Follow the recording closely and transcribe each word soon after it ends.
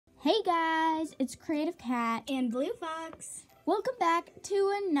Hey guys, it's Creative Cat and Blue Fox. Welcome back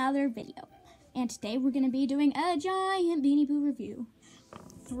to another video. And today we're going to be doing a giant Beanie Boo review.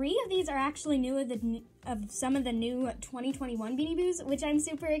 3 of these are actually new of some of the new 2021 Beanie Boos, which I'm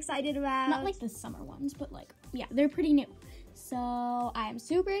super excited about. Not like the summer ones, but like, yeah, they're pretty new. So I am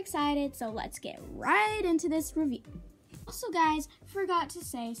super excited, so let's get right into this review. Also guys, forgot to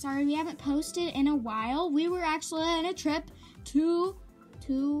say, sorry we haven't posted in a while. We were actually on a trip to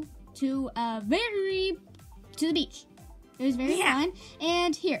the beach. It was very fun.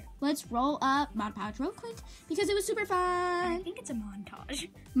 And here, let's roll up Mod Podge real quick because it was super fun. I think it's a montage.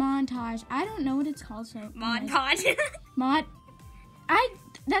 Montage. I don't know what it's called. So Mod Podge.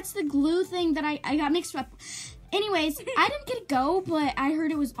 That's the glue thing that I got mixed up. Anyways, I didn't get to go, but I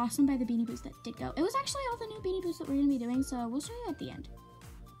heard it was awesome by the Beanie Boos that did go. It was actually all the new Beanie Boos that we're going to be doing, so we'll show you at the end.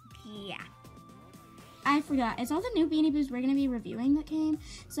 Yeah. I forgot. It's all the new Beanie Boos we're going to be reviewing that came,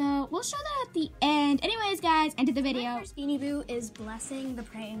 so we'll show that at the end. Anyways, guys, into the video. My first Beanie Boo is Blessing the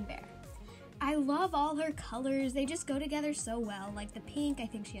Praying Bear. I love all her colors. They just go together so well. Like the pink, I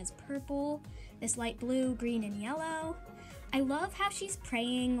think she has purple, this light blue, green, and yellow. I love how she's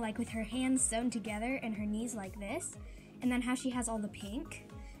praying like with her hands sewn together and her knees like this, and then how she has all the pink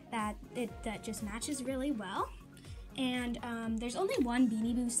that just matches really well. And there's only one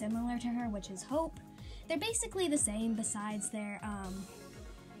Beanie Boo similar to her, which is Hope. They're basically the same besides their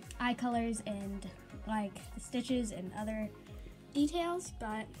eye colors and like the stitches and other details,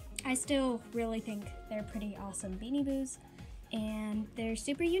 but I still really think they're pretty awesome Beanie Boos and they're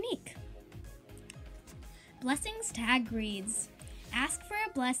super unique. Blessing's tag reads, "Ask for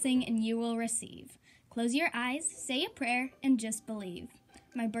a blessing and you will receive. Close your eyes, say a prayer, and just believe.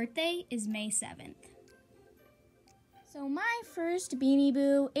 My birthday is May 7th. So my first Beanie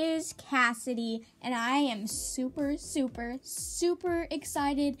Boo is Cassidy, and I am super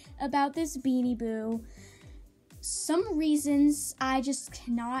excited about this Beanie Boo. Some reasons I just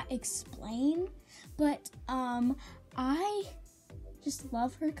cannot explain, but I just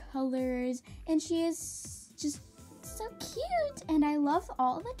love her colors, and she is just so cute, and I love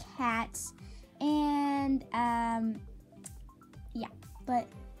all the cats, and yeah, but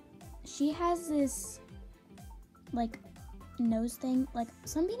she has this like nose thing. Like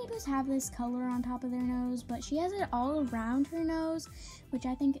some Beanie Boos have this color on top of their nose, but she has it all around her nose, which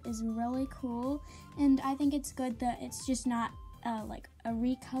I think is really cool, and I think it's good that it's just not like a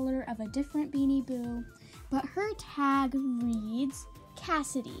recolor of a different Beanie Boo. But her tag reads,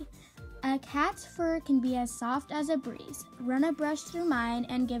 "Cassidy, a cat's fur can be as soft as a breeze. Run a brush through mine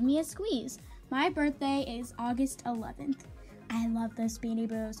and give me a squeeze. My birthday is August 11th. I love this Beanie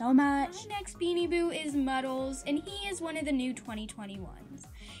Boo so much." My next Beanie Boo is Muddles, and he is one of the new 2021s.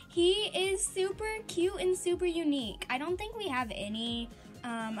 He is super cute and super unique. I don't think we have any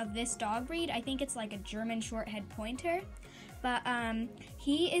of this dog breed. I think it's like a German Shorthair Pointer. But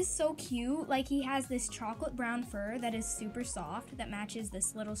he is so cute. Like he has this chocolate brown fur that is super soft that matches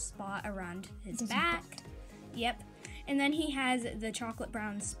this little spot around his back. Yep. And then he has the chocolate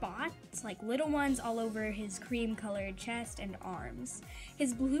brown spots, like little ones all over his cream colored chest and arms.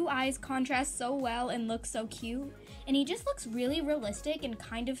 His blue eyes contrast so well and look so cute. And he just looks really realistic and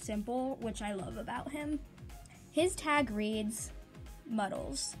kind of simple, which I love about him. His tag reads,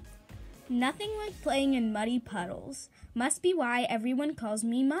 "Muddles. Nothing like playing in muddy puddles. Must be why everyone calls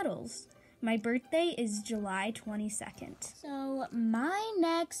me Muddles. My birthday is July 22nd. So my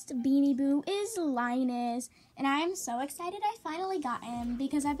next Beanie Boo is Linus, and I'm so excited I finally got him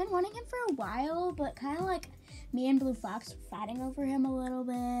because I've been wanting him for a while, but kind of like me and Blue Fox were fighting over him a little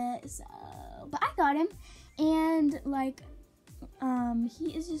bit, so, but I got him, and like,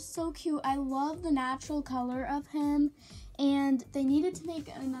 he is just so cute. I love the natural color of him, and they needed to make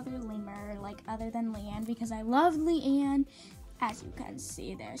another lemur, like other than Leanne, because I love Leanne. As you can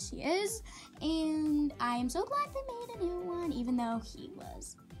see, there she is, and I am so glad they made a new one, even though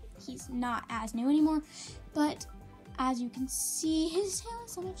he's not as new anymore, but as you can see, his tail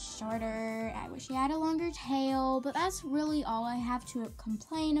is so much shorter. I wish he had a longer tail, but that's really all I have to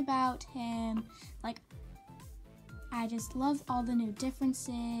complain about him. Like, I just love all the new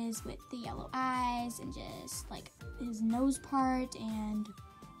differences with the yellow eyes and just like his nose part, and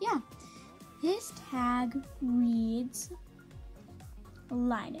yeah. His tag reads,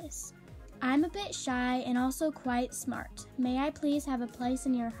 "Linus, I'm a bit shy and also quite smart. May I please have a place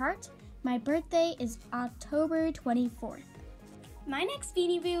in your heart? My birthday is October 24th. My next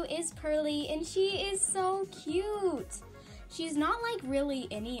Beanie Boo is Pearly, and she is so cute. She's not like really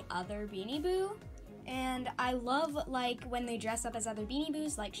any other Beanie Boo. And I love like when they dress up as other Beanie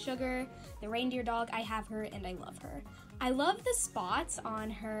Boos, like Sugar, the reindeer dog. I have her and I love her. I love the spots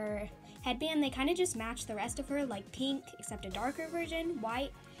on her headband. They kind of just match the rest of her, like pink, except a darker version,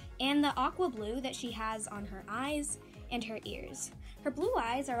 white, and the aqua blue that she has on her eyes and her ears. Her blue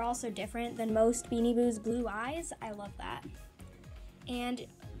eyes are also different than most Beanie Boo's blue eyes. I love that. And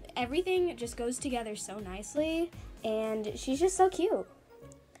everything just goes together so nicely, and she's just so cute.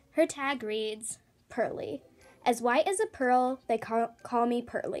 Her tag reads, Pearly. As white as a pearl, they call me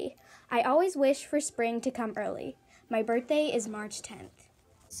Pearly. I always wish for spring to come early. My birthday is March 10th.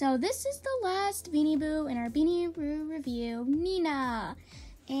 So this is the last Beanie Boo in our Beanie Boo review, Nina.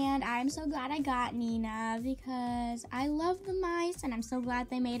 And I'm so glad I got Nina because I love the mice and I'm so glad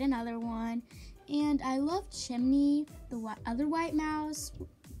they made another one. And I love Chimney, the other white mouse,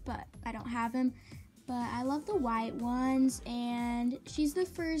 but I don't have him. But I love the white ones, and she's the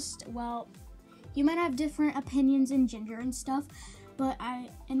first, well, you might have different opinions in Ginger and stuff, but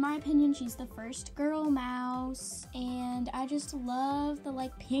in my opinion, she's the first girl mouse, and I just love the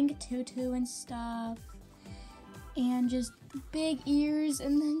like pink tutu and stuff, and just big ears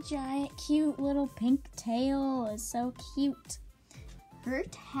and the giant cute little pink tail is so cute. Her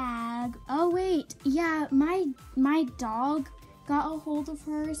tag, oh wait, yeah, my dog got a hold of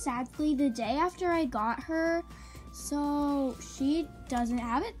her sadly the day after I got her, so she doesn't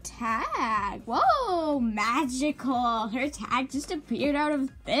have a tag. Whoa, magical. Her tag just appeared out of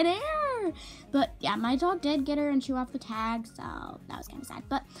thin air. But yeah, my dog did get her and chew off the tag, so that was kind of sad.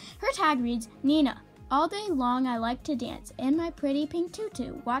 But her tag reads, Nina, all day long I like to dance in my pretty pink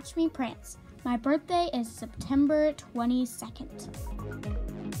tutu. Watch me prance. My birthday is September 22nd.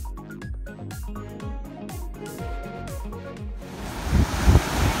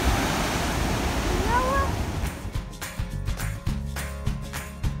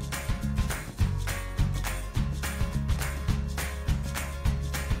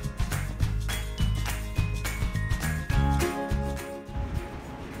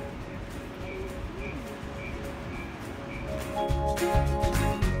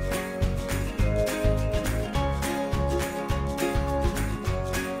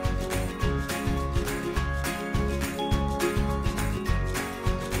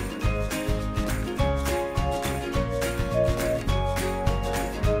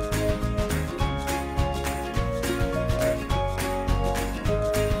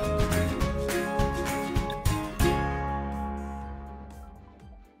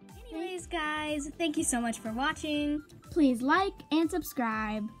 Guys, thank you so much for watching. Please like and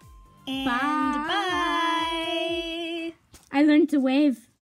subscribe. And bye. bye. I learned to wave.